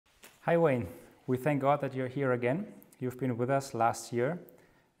Hi Wayne, we thank God that you're here again. You've been with us last year,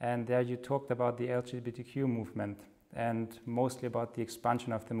 and there you talked about the LGBTQ movement and mostly about the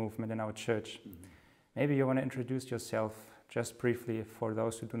expansion of the movement in our church. Mm-hmm. Maybe you want to introduce yourself just briefly for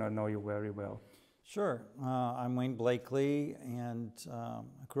those who do not know you very well. Sure. I'm Wayne Blakely, and I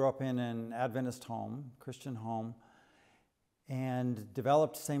grew up in an Adventist home, Christian home, and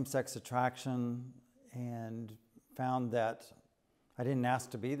developed same-sex attraction and found that I didn't ask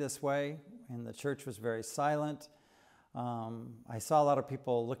to be this way, and the church was very silent. I saw a lot of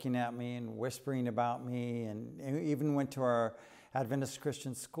people looking at me and whispering about me, and even went to our Adventist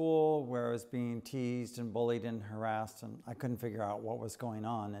Christian school where I was being teased and bullied and harassed, and I couldn't figure out what was going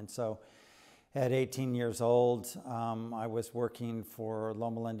on. And so at 18 years old, I was working for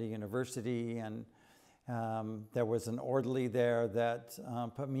Loma Linda University, and there was an orderly there that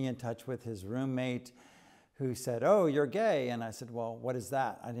put me in touch with his roommate, who said, "Oh, you're gay." And I said, "Well, what is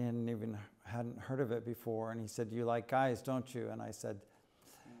that? I hadn't heard of it before." And he said, "You like guys, don't you?" And I said,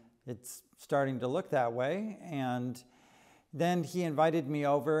 "It's starting to look that way." And then he invited me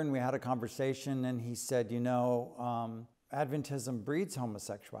over and we had a conversation, and he said, Adventism breeds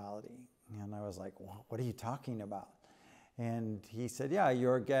homosexuality. And I was like, "Well, what are you talking about?" And he said, "Yeah,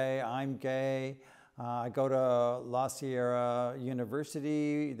 you're gay, I'm gay. I go to La Sierra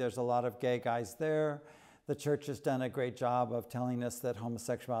University. There's a lot of gay guys there. The church has done a great job of telling us that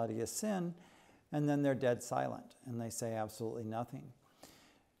homosexuality is sin," and then they're dead silent and they say absolutely nothing.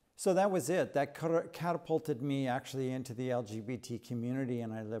 So that was it. That catapulted me actually into the LGBT community,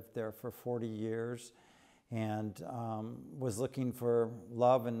 and I lived there for 40 years and was looking for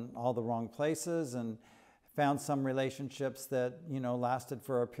love in all the wrong places, and found some relationships that lasted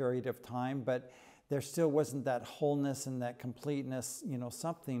for a period of time, but there still wasn't that wholeness and that completeness.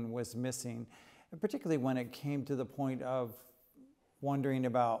 Something was missing. Particularly when it came to the point of wondering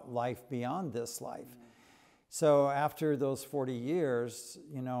about life beyond this life. Mm-hmm. So after those 40 years,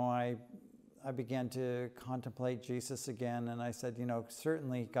 I began to contemplate Jesus again, and I said,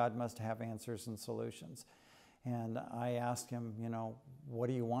 certainly God must have answers and solutions. And I asked him, what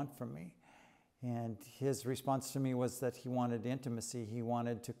do you want from me? And his response to me was that he wanted intimacy. He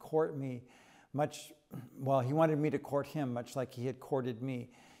wanted to court me he wanted me to court him much like he had courted me.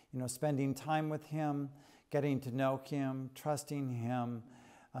 Spending time with him, getting to know him, trusting him,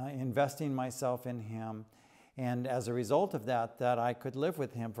 investing myself in him. And as a result of that I could live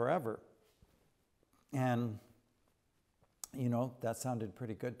with him forever. And, that sounded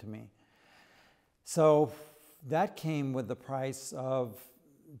pretty good to me. So that came with the price of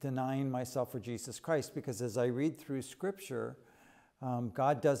denying myself for Jesus Christ, because as I read through Scripture,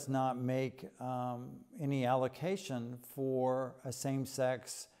 God does not make any allocation for a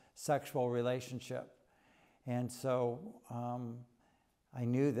same-sex sexual relationship. And so I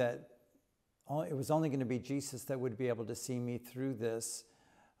knew that it was only going to be Jesus that would be able to see me through this,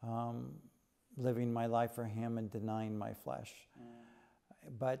 living my life for him and denying my flesh.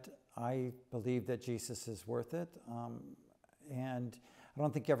 But I believe that Jesus is worth it. And I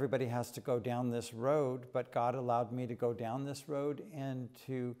don't think everybody has to go down this road, but God allowed me to go down this road and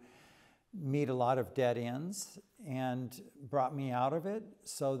to meet a lot of dead ends, and brought me out of it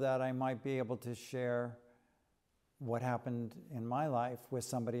so that I might be able to share what happened in my life with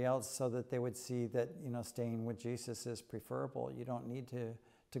somebody else, so that they would see that staying with Jesus is preferable. You don't need to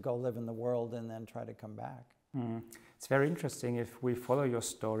go live in the world and then try to come back. It's very interesting. If we follow your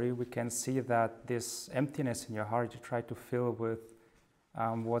story, we can see that this emptiness in your heart you try to fill with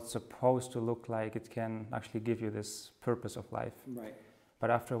what's supposed to look like, it can actually give you this purpose of life. Right. But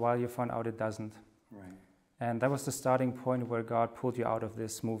after a while you found out it doesn't. Right. And that was the starting point where God pulled you out of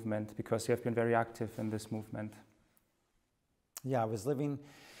this movement, because you have been very active in this movement. Yeah, I was living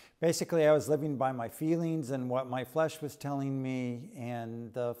by my feelings and what my flesh was telling me,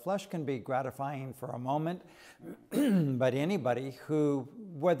 and the flesh can be gratifying for a moment, but anybody who,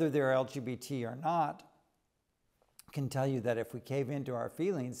 whether they're LGBT or not, can tell you that if we cave into our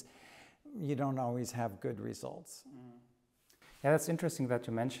feelings, you don't always have good results. Yeah, that's interesting that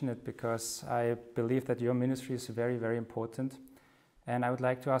you mention it, because I believe that your ministry is very, very important. And I would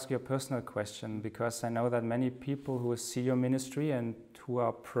like to ask you a personal question, because I know that many people who see your ministry and who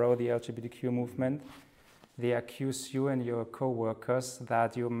are pro the LGBTQ movement, they accuse you and your co-workers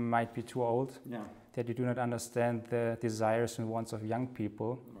that you might be too old, that you do not understand the desires and wants of young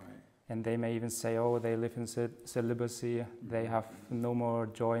people. Right. And they may even say, oh, they live in celibacy, they have no more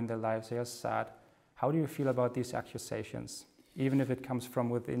joy in their lives, they are sad. How do you feel about these accusations, even if it comes from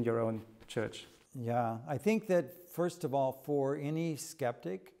within your own church? Yeah, I think that first of all, for any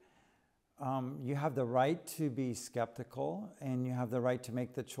skeptic, you have the right to be skeptical, and you have the right to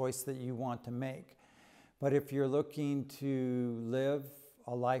make the choice that you want to make. But if you're looking to live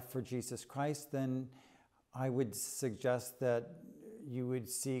a life for Jesus Christ, then I would suggest that you would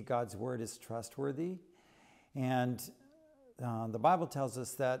see God's word as trustworthy. And the Bible tells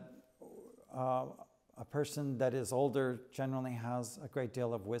us that a person that is older generally has a great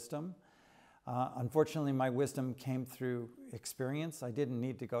deal of wisdom. Unfortunately, my wisdom came through experience. I didn't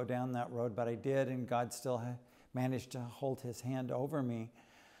need to go down that road, but I did, and God still managed to hold his hand over me,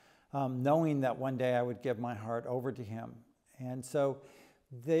 knowing that one day I would give my heart over to him. And so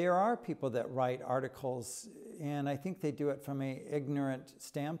there are people that write articles, and I think they do it from an ignorant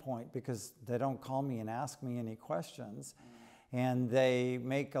standpoint because they don't call me and ask me any questions. And they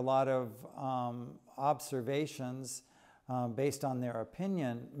make a lot of observations based on their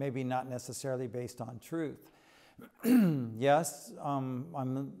opinion, maybe not necessarily based on truth. Yes,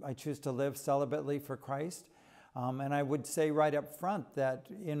 I choose to live celibately for Christ. And I would say right up front that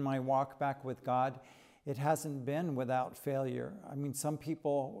in my walk back with God, it hasn't been without failure. I mean, some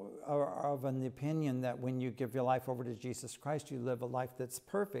people are of the opinion that when you give your life over to Jesus Christ, you live a life that's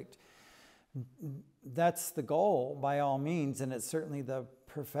perfect. That's the goal by all means, and it's certainly the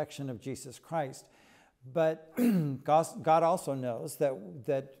perfection of Jesus Christ. But God also knows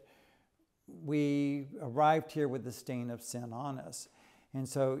that we arrived here with the stain of sin on us. And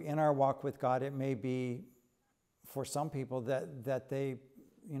so in our walk with God, it may be for some people that they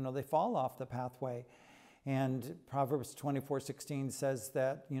fall off the pathway. And Proverbs 24:16 says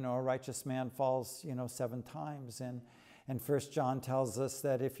that, a righteous man falls, 7 times. And 1 John tells us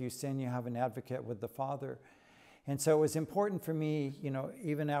that if you sin, you have an advocate with the Father. And so it was important for me,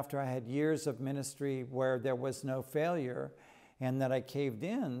 even after I had years of ministry where there was no failure and that I caved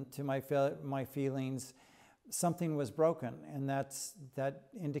in to my feelings, something was broken. And that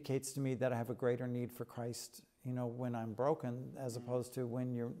indicates to me that I have a greater need for Christ, when I'm broken, as opposed to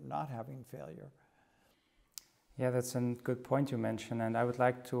when you're not having failure. Yeah, that's a good point you mentioned. And I would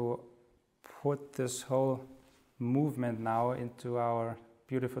like to put this whole movement now into our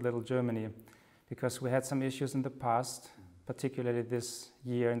beautiful little Germany, because we had some issues in the past, particularly this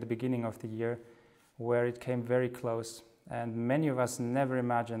year, in the beginning of the year, where it came very close. And many of us never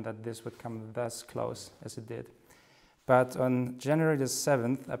imagined that this would come thus close as it did. But on January the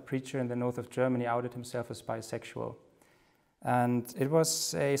 7th, a preacher in the north of Germany outed himself as bisexual. And it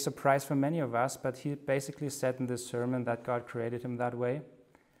was a surprise for many of us, but he basically said in this sermon that God created him that way,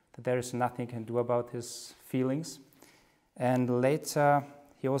 that there is nothing he can do about his feelings. And later,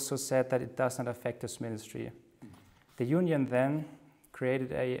 he also said that it does not affect his ministry. The union then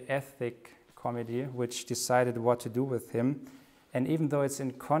created an ethic committee which decided what to do with him. And even though it's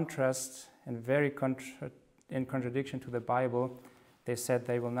in contrast and very in contradiction to the Bible, they said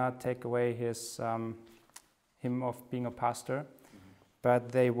they will not take away him of being a pastor,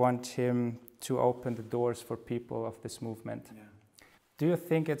 but they want him to open the doors for people of this movement. Yeah. Do you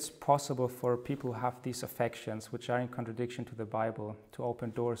think it's possible for people who have these affections, which are in contradiction to the Bible, to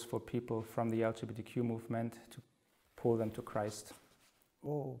open doors for people from the LGBTQ movement to pull them to Christ?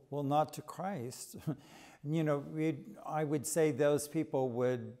 Oh, well, not to Christ. I would say those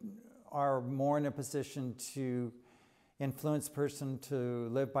people are more in a position to influence person to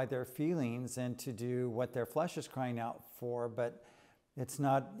live by their feelings and to do what their flesh is crying out for, but it's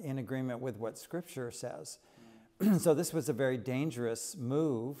not in agreement with what Scripture says. So this was a very dangerous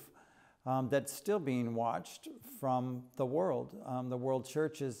move that's still being watched from the world. The world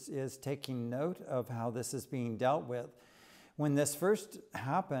church is taking note of how this is being dealt with. When this first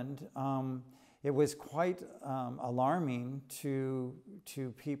happened, it was quite alarming to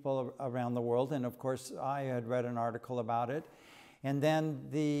people around the world, and of course I had read an article about it. And then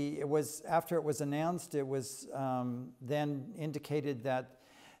after it was announced, it was then indicated that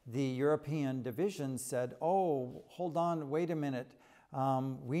the European division said, "Oh, hold on, wait a minute.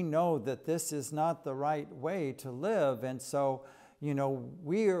 We know that this is not the right way to live, and so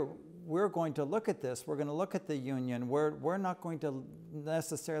we're going to look at this. We're going to look at the union. We're not going to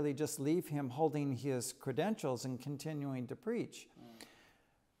necessarily just leave him holding his credentials and continuing to preach."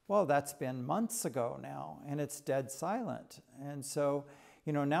 Well, that's been months ago now, and it's dead silent. And so,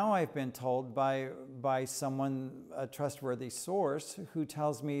 now I've been told by someone, a trustworthy source, who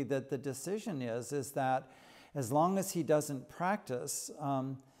tells me that the decision is that as long as he doesn't practice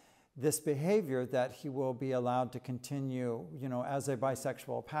this behavior, that he will be allowed to continue, as a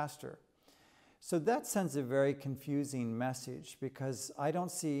bisexual pastor. So that sends a very confusing message, because I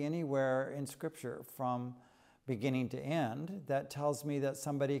don't see anywhere in Scripture from beginning to end that tells me that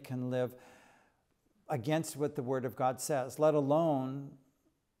somebody can live against what the Word of God says, let alone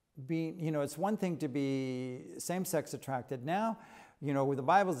being, it's one thing to be same-sex attracted. Now, the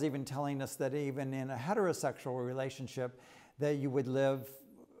Bible's even telling us that even in a heterosexual relationship, that you would live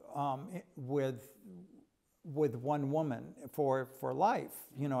with one woman for life,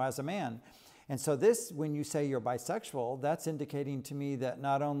 as a man. And so this, when you say you're bisexual, that's indicating to me that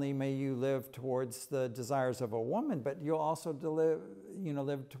not only may you live towards the desires of a woman, but you'll also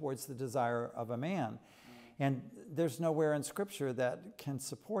live towards the desire of a man. And there's nowhere in Scripture that can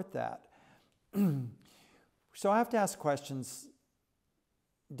support that. So I have to ask questions.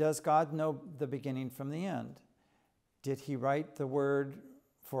 Does God know the beginning from the end? Did he write the word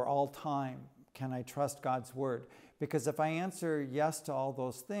for all time? Can I trust God's word? Because if I answer yes to all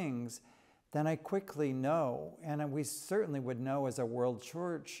those things, then I quickly know, and we certainly would know as a world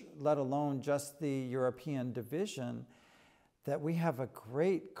church, let alone just the European division, that we have a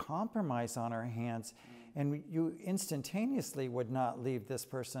great compromise on our hands, and you instantaneously would not leave this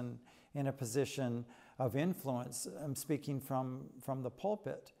person in a position of influence. I'm speaking from the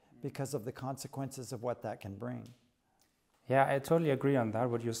pulpit because of the consequences of what that can bring. Yeah, I totally agree on that,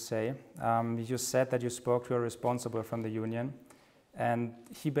 what you say. You said that you spoke to a responsible from the union, and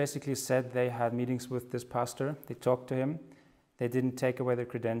he basically said they had meetings with this pastor, they talked to him, they didn't take away the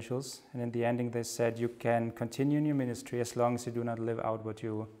credentials, and in the ending they said you can continue in your ministry as long as you do not live out what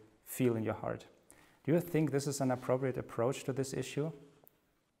you feel in your heart. Do you think this is an appropriate approach to this issue?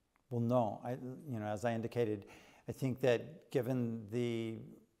 Well, no. As I indicated, I think that given the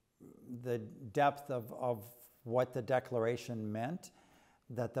depth of what the declaration meant,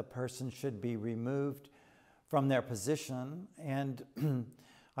 that the person should be removed from their position. And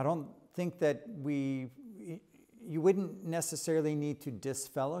I don't think that you wouldn't necessarily need to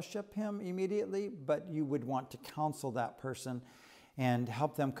disfellowship him immediately, but you would want to counsel that person and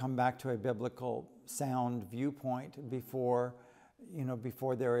help them come back to a biblical sound viewpoint before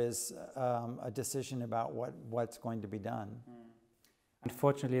there is a decision about what's going to be done.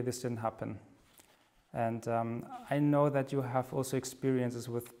 Unfortunately, this didn't happen. And I know that you have also experiences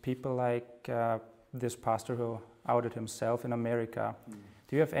with people like this pastor who outed himself in America.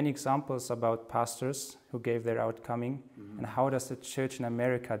 Do you have any examples about pastors who gave their outcoming? And how does the church in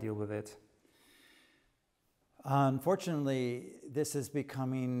America deal with it? Unfortunately, this is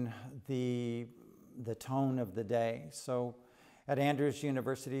becoming the tone of the day. So at Andrews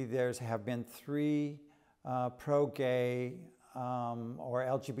University, have been 3 pro-gay or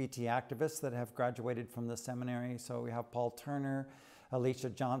LGBT activists that have graduated from the seminary. So we have Paul Turner, Alicia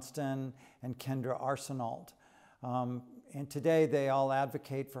Johnston, and Kendra Arsenault. And today they all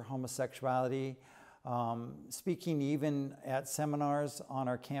advocate for homosexuality, speaking even at seminars on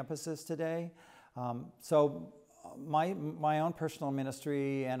our campuses today. So my own personal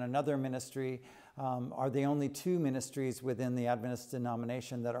ministry and another ministry are the only 2 ministries within the Adventist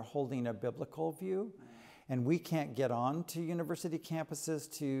denomination that are holding a biblical view. And we can't get on to university campuses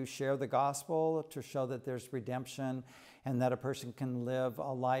to share the gospel, to show that there's redemption and that a person can live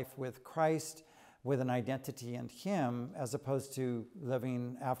a life with Christ with an identity in Him as opposed to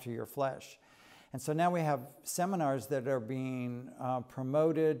living after your flesh. And so now we have seminars that are being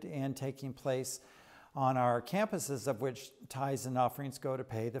promoted and taking place on our campuses, of which tithes and offerings go to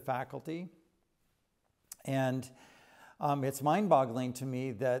pay the faculty. And it's mind-boggling to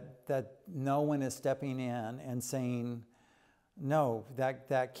me that no one is stepping in and saying, no,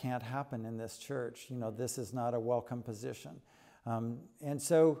 that can't happen in this church. This is not a welcome position. And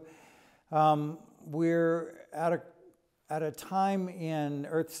so we're at a time in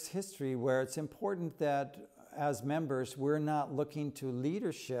Earth's history where it's important that as members, we're not looking to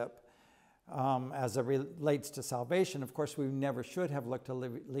leadership as it relates to salvation. Of course, we never should have looked to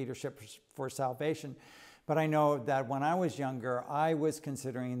leadership for salvation. But I know that when I was younger, I was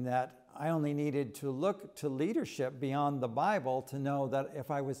considering that I only needed to look to leadership beyond the Bible to know that if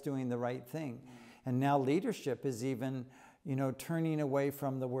I was doing the right thing. And now leadership is even, turning away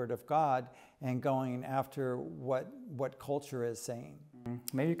from the Word of God and going after what culture is saying.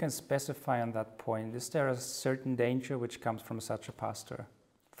 Maybe you can specify on that point. Is there a certain danger which comes from such a pastor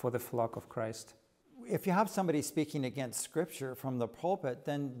for the flock of Christ? If you have somebody speaking against Scripture from the pulpit,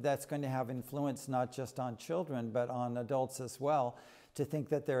 then that's going to have influence not just on children, but on adults as well, to think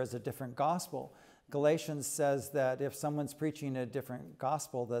that there is a different gospel. Galatians says that if someone's preaching a different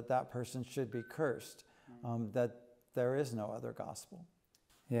gospel, that person should be cursed, that there is no other gospel.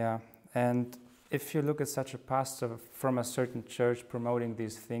 Yeah, and if you look at such a pastor from a certain church promoting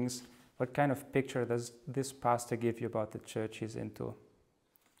these things, what kind of picture does this pastor give you about the church he's into?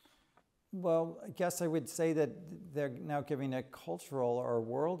 Well, I guess I would say that they're now giving a cultural or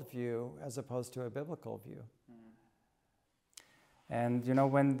worldview as opposed to a biblical view. And you know,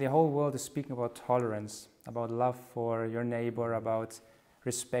 when the whole world is speaking about tolerance, about love for your neighbor, about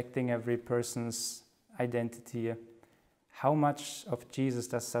respecting every person's identity, how much of Jesus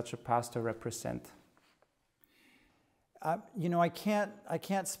does such a pastor represent? You know, I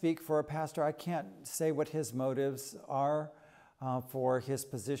can't speak for a pastor. I can't say what his motives are for his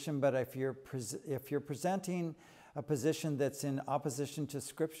position. But if you're presenting a position that's in opposition to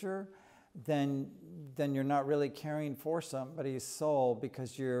Scripture, then you're not really caring for somebody's soul,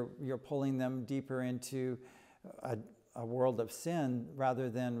 because you're pulling them deeper into a world of sin rather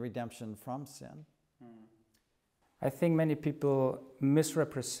than redemption from sin. I think many people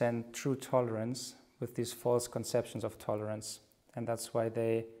misrepresent true tolerance with these false conceptions of tolerance, and that's why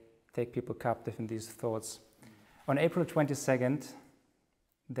they take people captive in these thoughts. On April 22nd,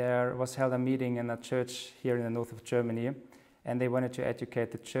 there was held a meeting in a church here in the north of Germany, and they wanted to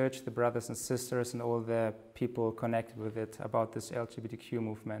educate the church, the brothers and sisters, and all the people connected with it about this LGBTQ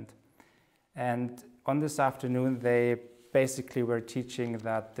movement. And on this afternoon, they basically were teaching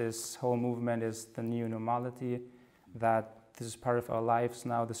that this whole movement is the new normality, that this is part of our lives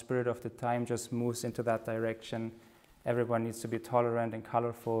now. The spirit of the time just moves into that direction. Everyone needs to be tolerant and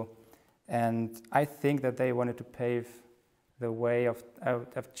colorful. And I think that they wanted to pave the way of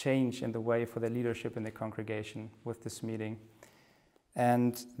change in the way for the leadership in the congregation with this meeting.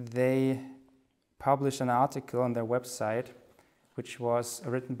 And they published an article on their website, which was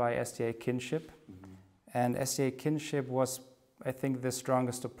written by SDA Kindship. Mm-hmm. And SDA Kindship was, I think, the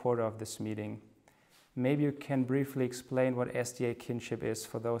strongest supporter of this meeting. Maybe you can briefly explain what SDA Kindship is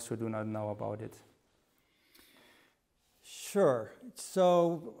for those who do not know about it. Sure.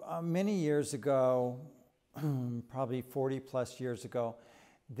 So many years ago, probably 40 plus years ago,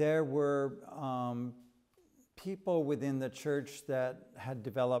 there were people within the church that had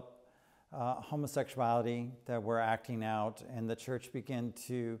developed homosexuality that were acting out, and the church began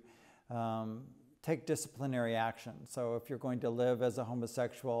to take disciplinary action. So if you're going to live as a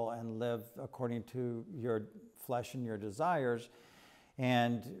homosexual and live according to your flesh and your desires,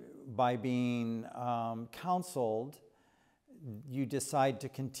 and by being counseled, you decide to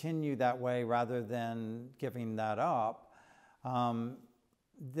continue that way rather than giving that up,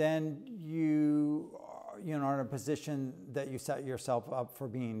 then you are in a position that you set yourself up for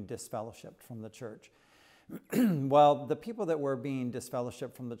being disfellowshipped from the church. Well, the people that were being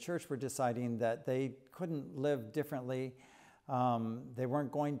disfellowshipped from the church were deciding that they couldn't live differently. They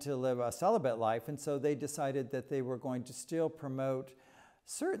weren't going to live a celibate life, and so they decided that they were going to still promote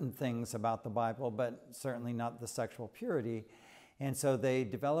certain things about the Bible, but certainly not the sexual purity. And so they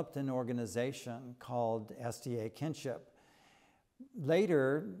developed an organization called SDA Kindship.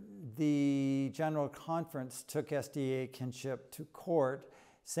 Later, the General Conference took SDA Kindship to court,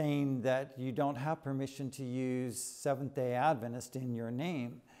 saying that you don't have permission to use Seventh-day Adventist in your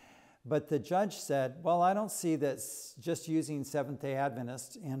name. But the judge said, well, I don't see that just using Seventh-day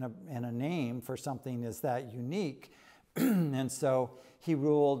Adventist in a name for something is that unique. And so he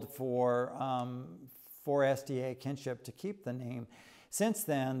ruled for SDA Kindship to keep the name. Since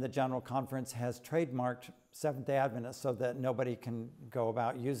then, the General Conference has trademarked Seventh-day Adventist so that nobody can go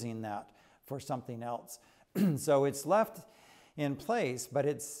about using that for something else. So it's left in place, but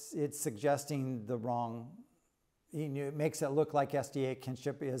it's suggesting the wrong. It makes it look like SDA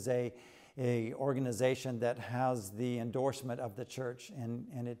Kindship is a organization that has the endorsement of the church,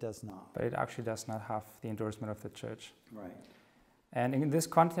 and it does not. But it actually does not have the endorsement of the church. Right. And in this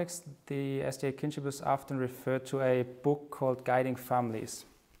context, the SDA Kindship is often referred to a book called Guiding Families.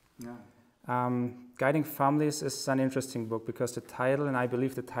 Yeah. Guiding Families is an interesting book because the title, and I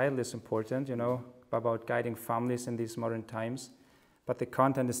believe the title is important, about guiding families in these modern times, but the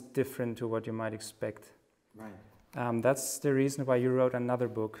content is different to what you might expect. Right. That's the reason why you wrote another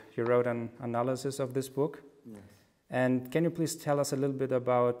book. You wrote an analysis of this book. Yes. And can you please tell us a little bit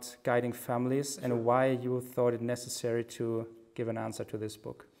about Guiding Families and why you thought it necessary to give an answer to this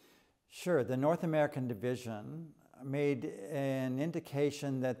book? Sure. The North American Division made an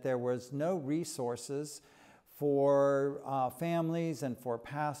indication that there was no resources for families and for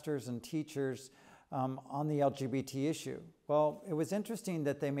pastors and teachers on the LGBT issue. Well, it was interesting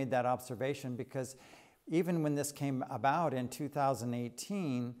that they made that observation, because even when this came about in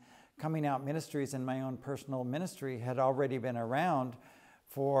 2018, Coming Out Ministries and my own personal ministry had already been around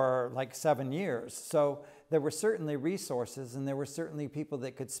for like 7 years. So there were certainly resources, and there were certainly people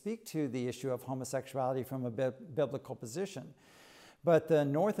that could speak to the issue of homosexuality from a biblical position. But the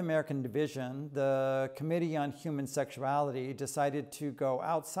North American Division, the Committee on Human Sexuality, decided to go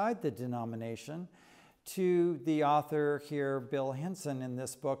outside the denomination to the author here, Bill Henson, in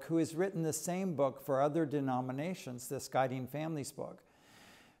this book, who has written the same book for other denominations, this Guiding Families book.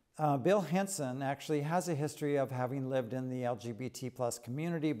 Bill Henson actually has a history of having lived in the LGBT plus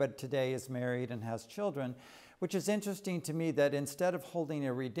community, but today is married and has children, which is interesting to me that instead of holding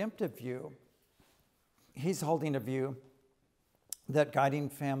a redemptive view, he's holding a view that Guiding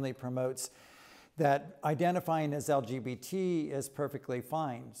Family promotes, that identifying as LGBT is perfectly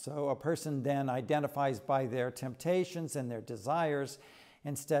fine. So a person then identifies by their temptations and their desires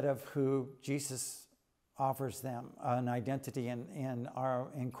instead of who Jesus offers them, an identity in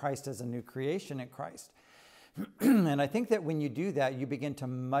Christ as a new creation in Christ. And I think that when you do that, you begin to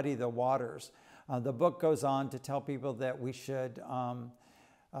muddy the waters. The book goes on to tell people that we should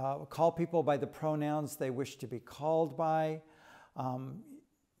call people by the pronouns they wish to be called by.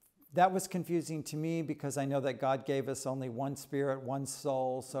 That was confusing to me because I know that God gave us only one spirit, one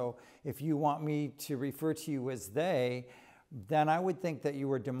soul. So if you want me to refer to you as they, then I would think that you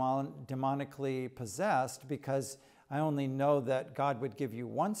were demonically possessed, because I only know that God would give you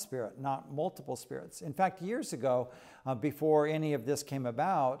one spirit, not multiple spirits. In fact, years ago, before any of this came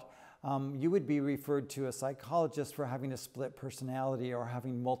about, you would be referred to a psychologist for having a split personality or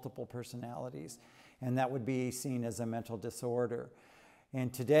having multiple personalities, and that would be seen as a mental disorder.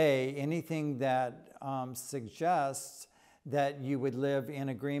 And today, anything that suggests that you would live in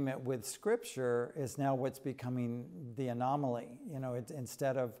agreement with Scripture is now what's becoming the anomaly. You know,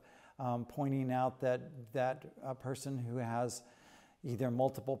 instead of pointing out that a person who has either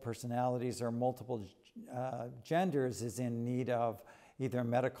multiple personalities or multiple genders is in need of either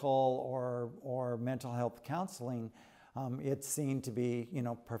medical or mental health counseling, it's seen to be, you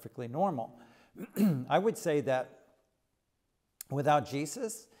know, perfectly normal. I would say that without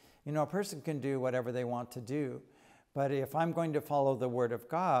Jesus, you know, a person can do whatever they want to do. But if I'm going to follow the Word of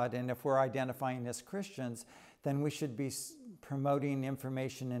God, and if we're identifying as Christians, then we should be promoting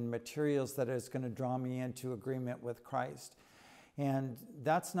information and materials that is going to draw me into agreement with Christ. And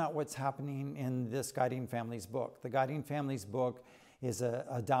that's not what's happening in this Guiding Families book. The Guiding Families book is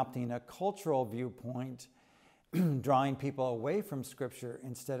adopting a cultural viewpoint, drawing people away from Scripture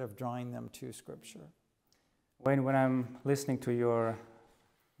instead of drawing them to Scripture. When I'm listening to your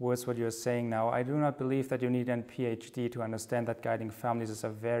words, what you're saying now, I do not believe that you need a PhD to understand that Guiding Families is a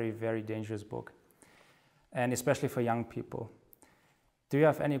very, very dangerous book, and especially for young people. Do you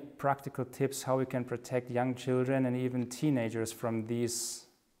have any practical tips how we can protect young children and even teenagers from these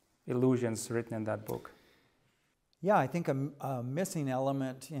illusions written in that book? Yeah, I think a missing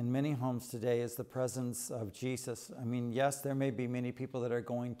element in many homes today is the presence of Jesus. I mean, yes, there may be many people that are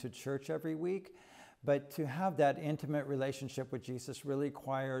going to church every week, but to have that intimate relationship with Jesus really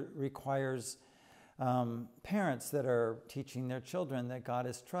requires parents that are teaching their children that God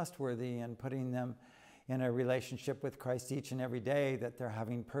is trustworthy and putting them in a relationship with Christ each and every day, that they're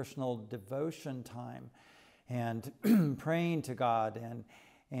having personal devotion time and praying to God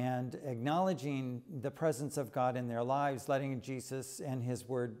and acknowledging the presence of God in their lives, letting Jesus and His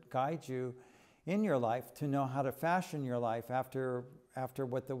Word guide you in your life to know how to fashion your life after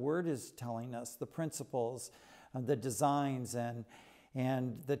what the Word is telling us, the principles, the designs,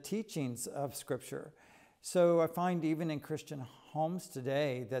 and the teachings of Scripture. So I find even in Christian homes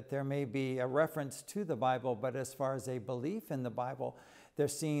today that there may be a reference to the Bible, but as far as a belief in the Bible, they're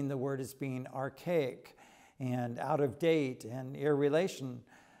seeing the Word as being archaic and out of date and irrelation.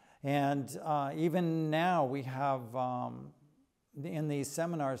 And even now we have in these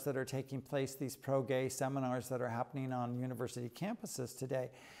seminars that are taking place, these pro-gay seminars that are happening on university campuses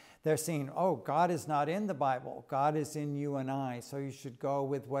today, they're saying, oh, God is not in the Bible. God is in you and I. So you should go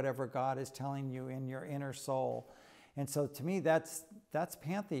with whatever God is telling you in your inner soul. And so to me, that's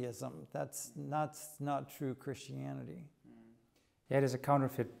pantheism. That's not true Christianity. Yeah, it is a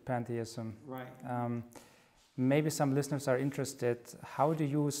counterfeit pantheism. Right. Maybe some listeners are interested. How do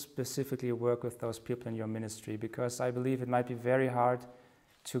you specifically work with those people in your ministry? Because I believe it might be very hard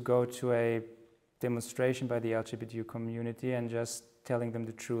to go to a demonstration by the LGBTQ community and just telling them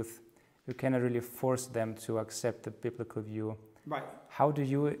the truth. You cannot really force them to accept the biblical view. Right. How do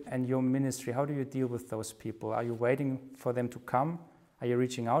you and your ministry, how do you deal with those people? Are you waiting for them to come? Are you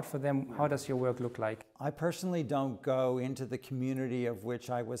reaching out for them? How does your work look like? I personally don't go into the community of which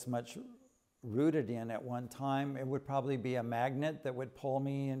I was much rooted in at one time. It would probably be a magnet that would pull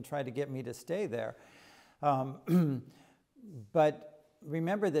me and try to get me to stay there. But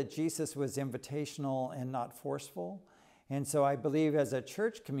remember that Jesus was invitational and not forceful. And so I believe as a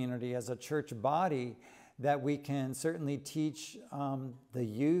church community, as a church body, that we can certainly teach the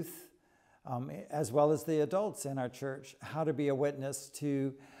youth as well as the adults in our church how to be a witness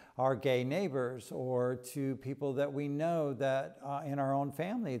to our gay neighbors or to people that we know that in our own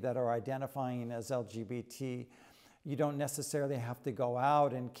family that are identifying as LGBT. You don't necessarily have to go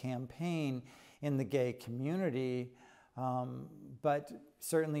out and campaign in the gay community, but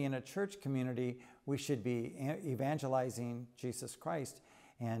certainly in a church community, we should be evangelizing Jesus Christ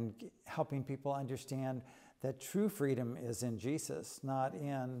and helping people understand that true freedom is in Jesus, not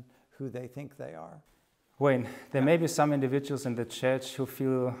in who they think they are. Wayne, there may be some individuals in the church who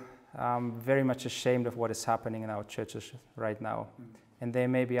feel very much ashamed of what is happening in our churches right now. And they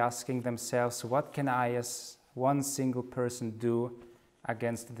may be asking themselves, what can I as one single person do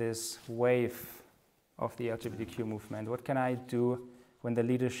against this wave of the LGBTQ movement? What can I do when the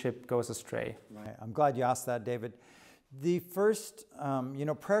leadership goes astray? Right. I'm glad you asked that, David. The first,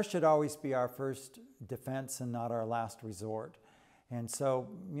 prayer should always be our first defense and not our last resort. And so,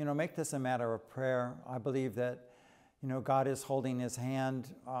 make this a matter of prayer. I believe that, God is holding his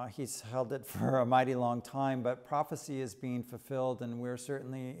hand. He's held it for a mighty long time, but prophecy is being fulfilled, and we're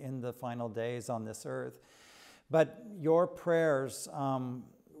certainly in the final days on this earth. But your prayers,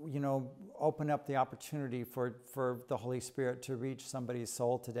 open up the opportunity for the Holy Spirit to reach somebody's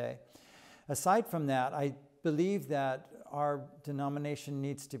soul today. Aside from that, I believe that our denomination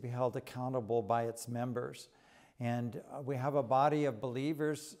needs to be held accountable by its members. And we have a body of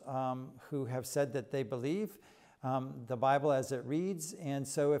believers who have said that they believe the Bible as it reads. And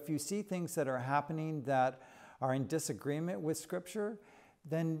so if you see things that are happening that are in disagreement with Scripture,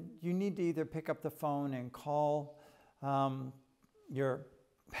 then you need to either pick up the phone and call your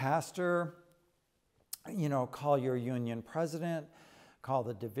pastor, call your union president, call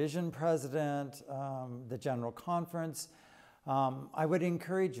the division president, the general conference. I would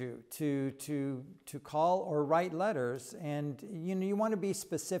encourage you to call or write letters, and you want to be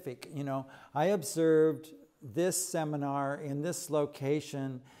specific. I observed this seminar in this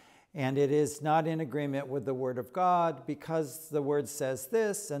location, and it is not in agreement with the Word of God because the Word says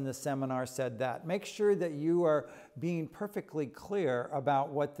this and the seminar said that. Make sure that you are being perfectly clear about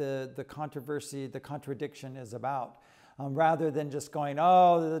what the controversy, the contradiction is about. Rather than just going,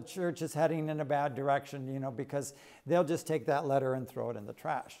 the church is heading in a bad direction, because they'll just take that letter and throw it in the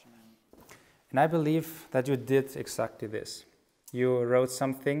trash. And I believe that you did exactly this. You wrote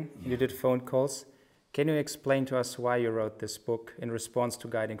something, you did phone calls. Can you explain to us why you wrote this book in response to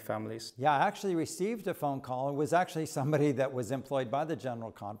guiding families? Yeah, I actually received a phone call. It was actually somebody that was employed by the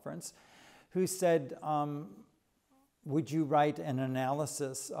General Conference who said, would you write an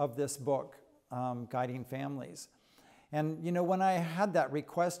analysis of this book, Guiding Families? And, when I had that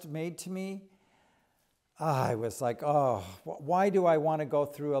request made to me, I was like, why do I want to go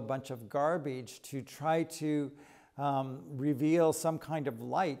through a bunch of garbage to try to reveal some kind of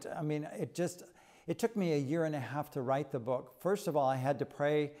light? I mean, it took me 1.5 years to write the book. First of all, I had to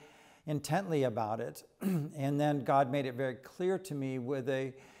pray intently about it. And then God made it very clear to me with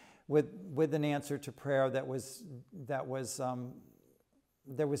an answer to prayer that was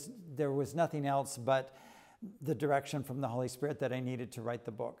there was nothing else but the direction from the Holy Spirit that I needed to write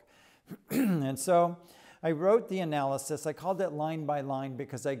the book. And so I wrote the analysis. I called it line by line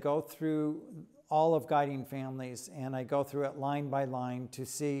because I go through all of Guiding Families and I go through it line by line to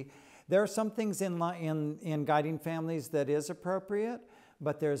see there are some things in Guiding Families that is appropriate,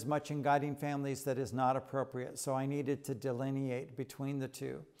 but there's much in Guiding Families that is not appropriate. So I needed to delineate between the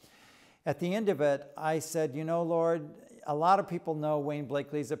two. At the end of it, I said, Lord, a lot of people know Wayne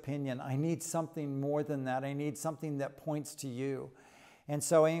Blakely's opinion. I need something more than that. I need something that points to you. And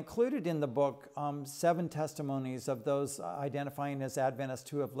so I included in the book 7 testimonies of those identifying as Adventists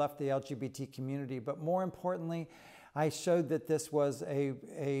who have left the LGBT community. But more importantly, I showed that this was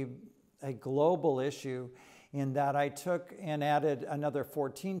a global issue in that I took and added another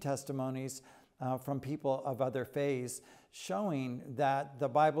 14 testimonies from people of other faiths, showing that the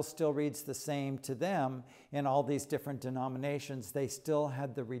Bible still reads the same to them in all these different denominations. They still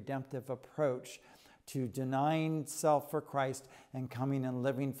had the redemptive approach to denying self for Christ and coming and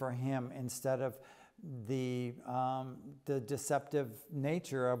living for Him instead of the deceptive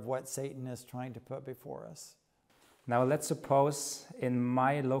nature of what Satan is trying to put before us. Now let's suppose in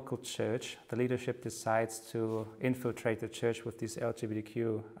my local church, the leadership decides to infiltrate the church with these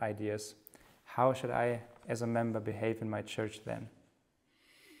LGBTQ ideas. How should I, as a member, behave in my church then?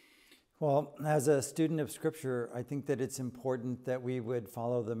 Well, as a student of Scripture, I think that it's important that we would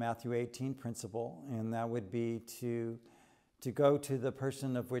follow the Matthew 18 principle, and that would be to go to the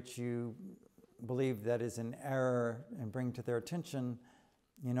person of which you believe that is in error and bring to their attention.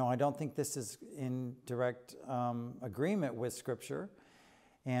 I don't think this is in direct agreement with Scripture.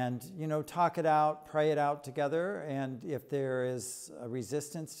 and, talk it out, pray it out together. And if there is a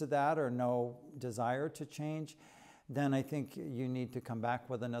resistance to that or no desire to change, then I think you need to come back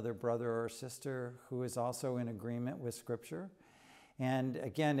with another brother or sister who is also in agreement with Scripture. And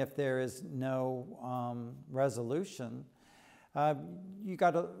again, if there is no resolution, you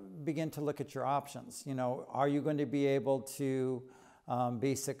got to begin to look at your options. Are you going to be able to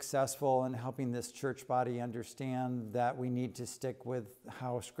be successful in helping this church body understand that we need to stick with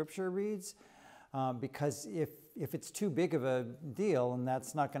how Scripture reads? Because if it's too big of a deal and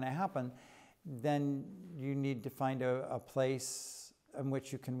that's not going to happen, then you need to find a place in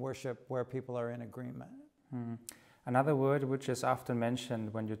which you can worship where people are in agreement. Mm. Another word which is often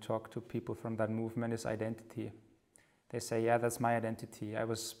mentioned when you talk to people from that movement is identity. They say, yeah, that's my identity. I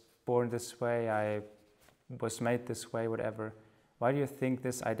was born this way, I was made this way, whatever. Why do you think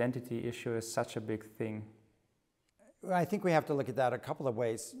this identity issue is such a big thing? I think we have to look at that a couple of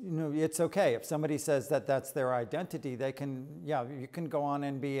ways. It's okay if somebody says that that's their identity. You can go on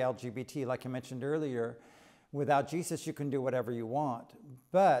and be LGBT, like I mentioned earlier. Without Jesus, you can do whatever you want.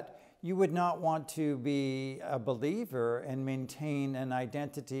 But you would not want to be a believer and maintain an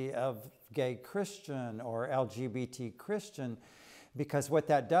identity of gay Christian or LGBT Christian, because what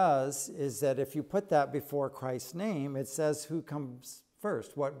that does is that if you put that before Christ's name, it says who comes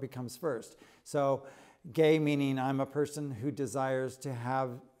first, what becomes first. So gay meaning I'm a person who desires to have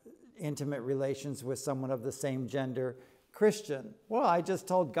intimate relations with someone of the same gender. Christian, well, I just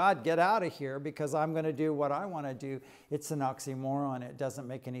told God, get out of here because I'm going to do what I want to do. It's an oxymoron. It doesn't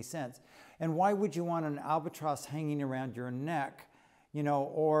make any sense. And why would you want an albatross hanging around your neck,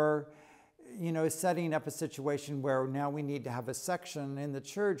 or setting up a situation where now we need to have a section in the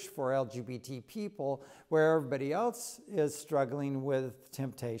church for LGBT people where everybody else is struggling with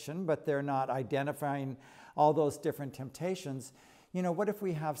temptation, but they're not identifying all those different temptations. What if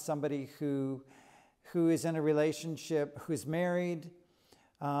we have somebody who is in a relationship, who's married,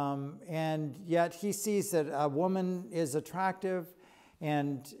 and yet he sees that a woman is attractive,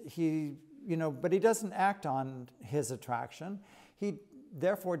 and but he doesn't act on his attraction. He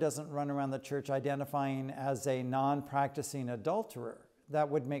therefore doesn't run around the church identifying as a non-practicing adulterer. That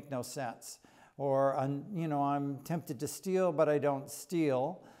would make no sense. Or, I'm tempted to steal, but I don't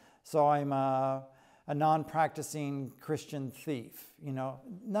steal, so I'm a non-practicing Christian thief.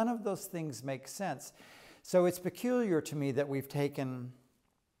 None of those things make sense. So it's peculiar to me that we've taken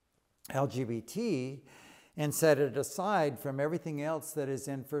LGBT and set it aside from everything else that is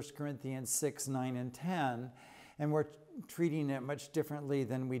in 1 Corinthians 6, 9, and 10, and we're treating it much differently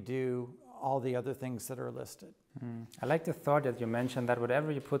than we do all the other things that are listed. I like the thought that you mentioned that whatever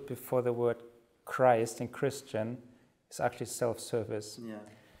you put before the word Christ and Christian is actually self-service. Yeah.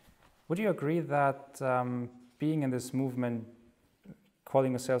 Would you agree that being in this movement,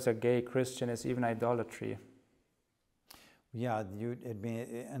 calling yourselves a gay Christian, is even idolatry? Yeah, it'd be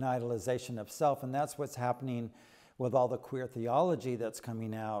an idolization of self, and that's what's happening with all the queer theology that's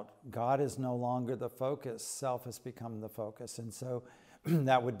coming out. God is no longer the focus, self has become the focus, and so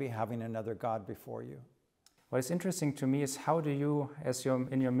that would be having another God before you. What is interesting to me is how do you,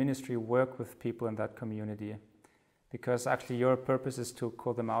 in your ministry, work with people in that community? Because actually your purpose is to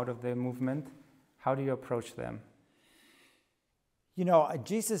call them out of the movement. How do you approach them?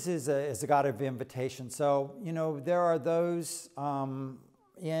 Jesus is a God of invitation. So, there are those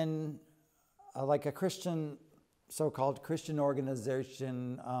in like a Christian, so-called Christian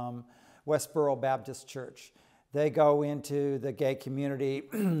organization, Westboro Baptist Church. They go into the gay community.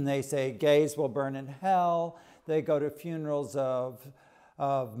 They say gays will burn in hell. They go to funerals of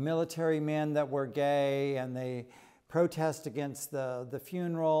military men that were gay, and they protest against the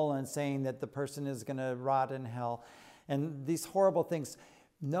funeral and saying that the person is going to rot in hell. And these horrible things.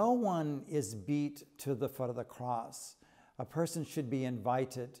 No one is beat to the foot of the cross. A person should be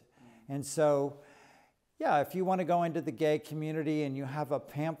invited. And so, yeah, if you want to go into the gay community and you have a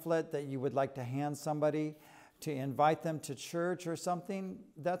pamphlet that you would like to hand somebody to invite them to church or something,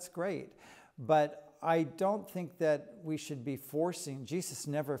 that's great. But I don't think that we should be forcing. Jesus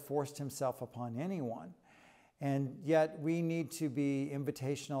never forced himself upon anyone. And yet we need to be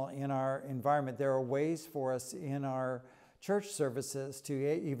invitational in our environment. There are ways for us in our church services to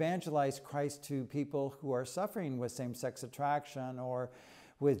evangelize Christ to people who are suffering with same-sex attraction or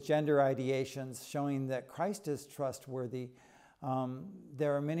with gender ideations, showing that Christ is trustworthy.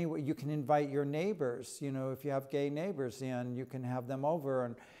 There are many ways. You can invite your neighbors. If you have gay neighbors in, you can have them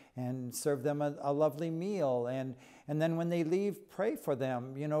over and serve them a lovely meal. And then when they leave, pray for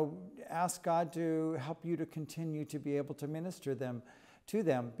them. Ask God to help you to continue to be able to minister to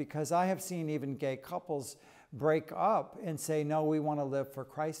them. Because I have seen even gay couples break up and say, no, we want to live for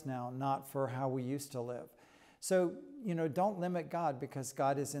Christ now, not for how we used to live. So, don't limit God, because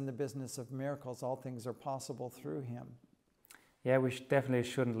God is in the business of miracles. All things are possible through him. Yeah, we definitely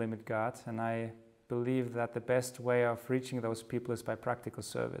shouldn't limit God, and I believe that the best way of reaching those people is by practical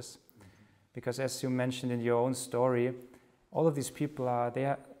service. Because as you mentioned in your own story, all of these people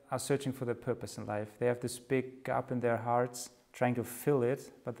are searching for their purpose in life. They have this big gap in their hearts, trying to fill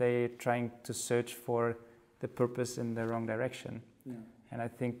it, but they're trying to search for the purpose in the wrong direction. Yeah. And I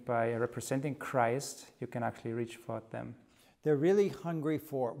think by representing Christ, you can actually reach for them. They're really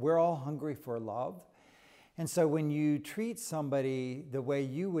we're all hungry for love. And so when you treat somebody the way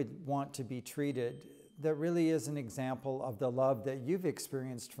you would want to be treated, that really is an example of the love that you've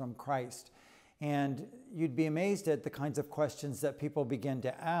experienced from Christ. And you'd be amazed at the kinds of questions that people begin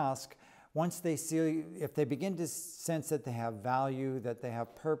to ask once they see, if they begin to sense that they have value, that they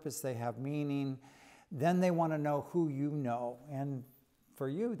have purpose, they have meaning, then they want to know who you know. And for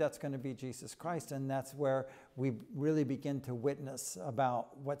you, that's going to be Jesus Christ. And that's where we really begin to witness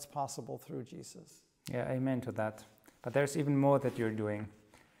about what's possible through Jesus. Yeah, amen to that. But there's even more that you're doing.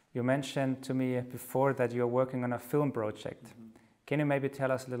 You mentioned to me before that you're working on a film project. Mm-hmm. Can you maybe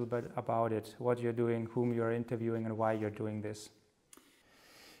tell us a little bit about it, what you're doing, whom you're interviewing, and why you're doing this?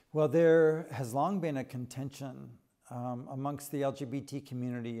 Well, there has long been a contention amongst the LGBT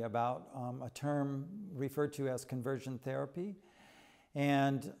community about a term referred to as conversion therapy.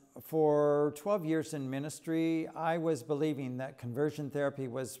 And for 12 years in ministry, I was believing that conversion therapy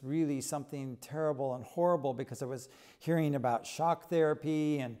was really something terrible and horrible, because I was hearing about shock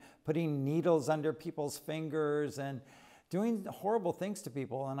therapy and putting needles under people's fingers and doing horrible things to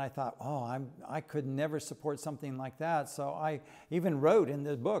people. And I thought, I could never support something like that. So I even wrote in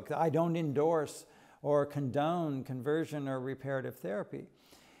the book that I don't endorse or condone conversion or reparative therapy.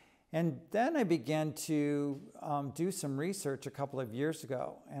 And then I began to do some research a couple of years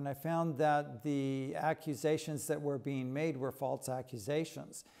ago, and I found that the accusations that were being made were false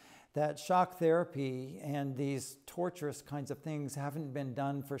accusations, that shock therapy and these torturous kinds of things haven't been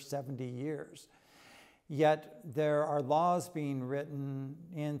done for 70 years. Yet there are laws being written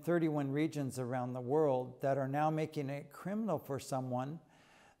in 31 regions around the world that are now making it criminal for someone,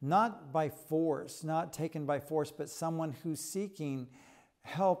 not by force, not taken by force, but someone who's seeking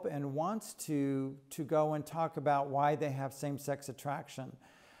help and wants to go and talk about why they have same-sex attraction.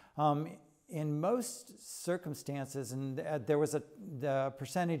 In most circumstances, and there was the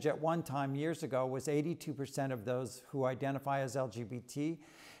percentage at one time years ago was 82% of those who identify as LGBT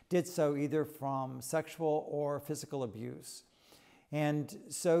did so either from sexual or physical abuse. And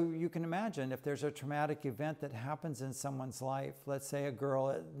so you can imagine if there's a traumatic event that happens in someone's life, let's say a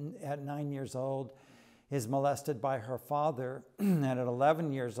girl at 9 years old is molested by her father, and at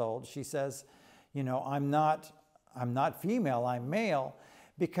 11 years old, she says, I'm not female, I'm male,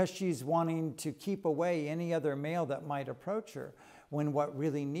 because she's wanting to keep away any other male that might approach her, when what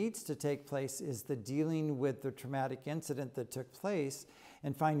really needs to take place is the dealing with the traumatic incident that took place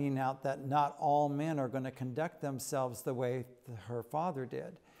and finding out that not all men are going to conduct themselves the way her father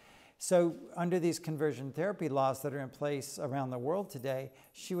did. So under these conversion therapy laws that are in place around the world today,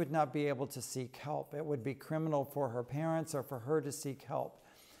 she would not be able to seek help. It would be criminal for her parents or for her to seek help.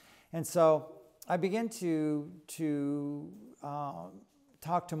 And so I began to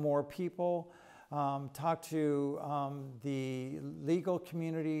talk to more people, talk to the legal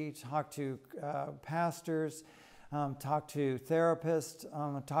community, talk to pastors, talk to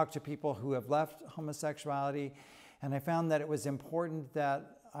therapists, talk to people who have left homosexuality. And I found that it was important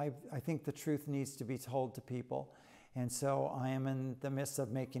that I think the truth needs to be told to people. And so I am in the midst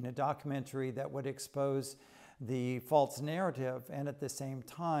of making a documentary that would expose the false narrative and at the same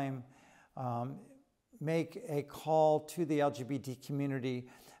time make a call to the LGBT community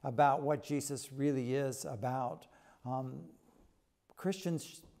about what Jesus really is about.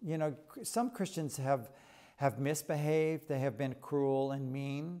 Christians, some Christians have misbehaved, they have been cruel and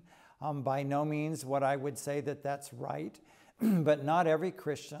mean. By no means would I would say that that's right. But not every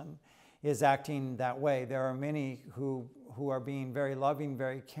Christian is acting that way. There are many who are being very loving,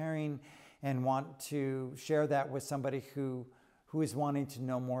 very caring, and want to share that with somebody who is wanting to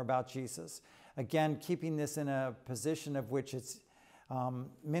know more about Jesus. Again, keeping this in a position of which it's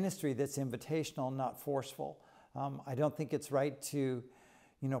ministry that's invitational, not forceful. I don't think it's right to,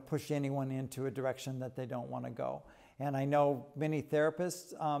 push anyone into a direction that they don't want to go. And I know many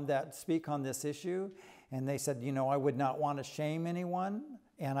therapists that speak on this issue, and they said, I would not want to shame anyone,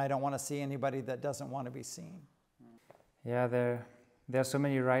 and I don't want to see anybody that doesn't want to be seen. Yeah, there are so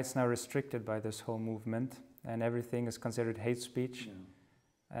many rights now restricted by this whole movement, and everything is considered hate speech. Yeah.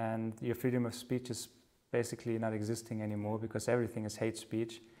 And your freedom of speech is basically not existing anymore because everything is hate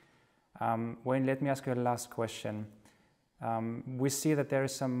speech. Wayne, let me ask you a last question. We see that there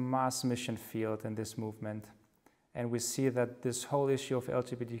is a mass mission field in this movement, and we see that this whole issue of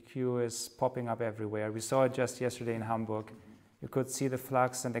LGBTQ is popping up everywhere. We saw it just yesterday in Hamburg. You could see the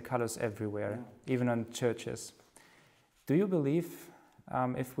flags and the colors everywhere, even on churches. Do you believe,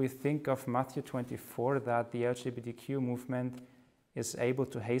 if we think of Matthew 24, that the LGBTQ movement is able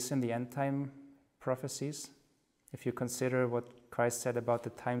to hasten the end-time prophecies? If you consider what Christ said about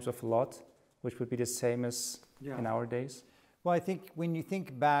the times of Lot, which would be the same as in our days? Well, I think when you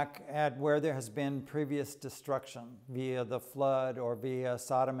think back at where there has been previous destruction via the flood or via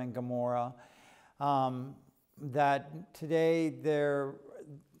Sodom and Gomorrah, that today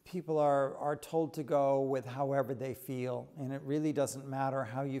people are told to go with however they feel, and it really doesn't matter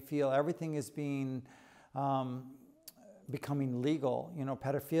how you feel. Everything is becoming legal. You know,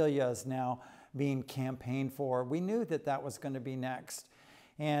 pedophilia is now being campaigned for. We knew that was going to be next.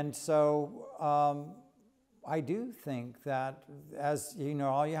 And so I do think that, as you know,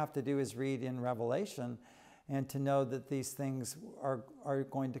 all you have to do is read in Revelation and to know that these things are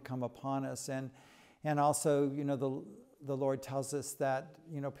going to come upon us. And also, you know, the Lord tells us that,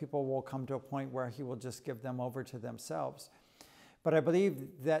 you know, people will come to a point where he will just give them over to themselves. But I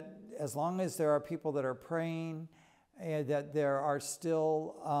believe that as long as there are people that are praying, that there are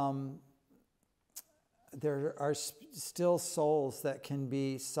still souls that can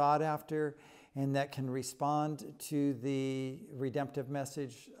be sought after and that can respond to the redemptive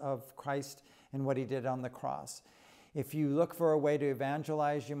message of Christ and what he did on the cross. If you look for a way to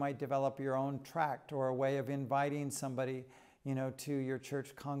evangelize, you might develop your own tract or a way of inviting somebody, you know, to your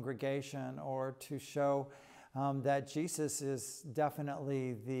church congregation, or to show that Jesus is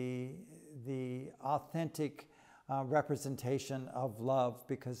definitely the authentic representation of love,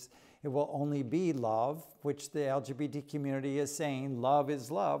 because it will only be love, which the LGBT community is saying, love is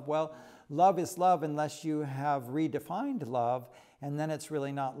love. Well, love is love unless you have redefined love, and then it's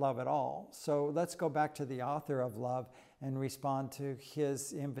really not love at all. So let's go back to the author of love and respond to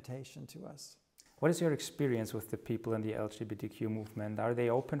his invitation to us. What is your experience with the people in the LGBTQ movement? Are they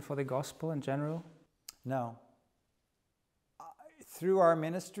open for the gospel in general? No. Through our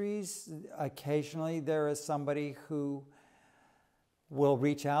ministries, occasionally there is somebody who will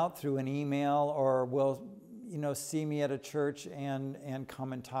reach out through an email or will, you know, see me at a church and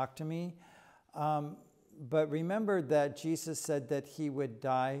come and talk to me. But remember that Jesus said that he would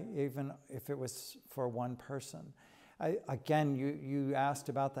die even if it was for one person. Again, you asked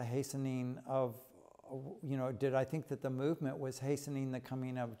about the hastening of, you know, did I think that the movement was hastening the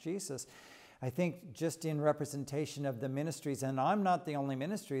coming of Jesus? I think just in representation of the ministries, and I'm not the only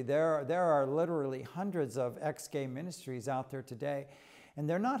ministry, there are literally hundreds of ex-gay ministries out there today, and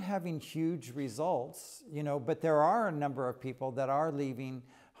they're not having huge results, you know, but there are a number of people that are leaving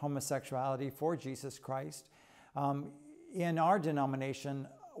homosexuality for Jesus Christ. In our denomination,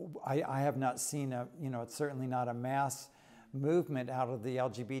 I have not seen it's certainly not a mass movement out of the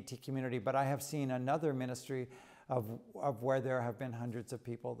LGBT community, but I have seen another ministry of where there have been hundreds of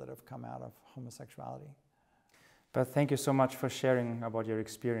people that have come out of homosexuality. But thank you so much for sharing about your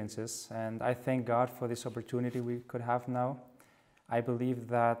experiences, and I thank God for this opportunity we could have now. I believe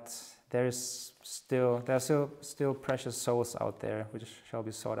that there are still precious souls out there which shall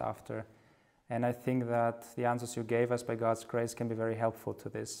be sought after, and I think that the answers you gave us by God's grace can be very helpful to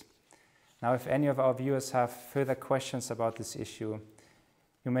this. Now, if any of our viewers have further questions about this issue,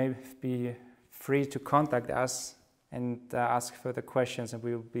 you may be free to contact us and ask further questions, and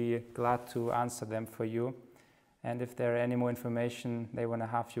we will be glad to answer them for you. And if there are any more information they want to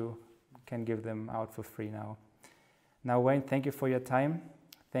have, you can give them out for free now. Now, Wayne, thank you for your time.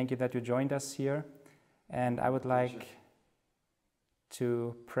 Thank you that you joined us here. And I would like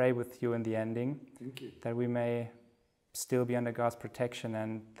to pray with you in the ending. Thank you. That we may still be under God's protection,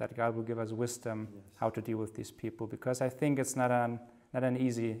 and that God will give us wisdom how to deal with these people, because I think it's not an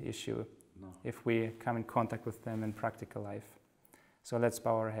easy issue if we come in contact with them in practical life. So let's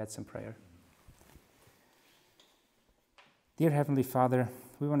bow our heads in prayer. Dear Heavenly Father,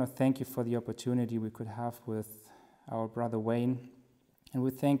 we want to thank you for the opportunity we could have with our brother Wayne, and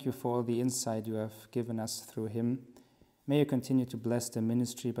we thank you for all the insight you have given us through him. May you continue to bless the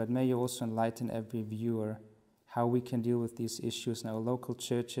ministry, but may you also enlighten every viewer how we can deal with these issues in our local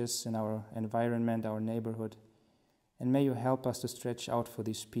churches, in our environment, our neighborhood. And may you help us to stretch out for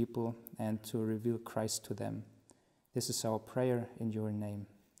these people and to reveal Christ to them. This is our prayer in your name.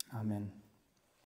 Amen.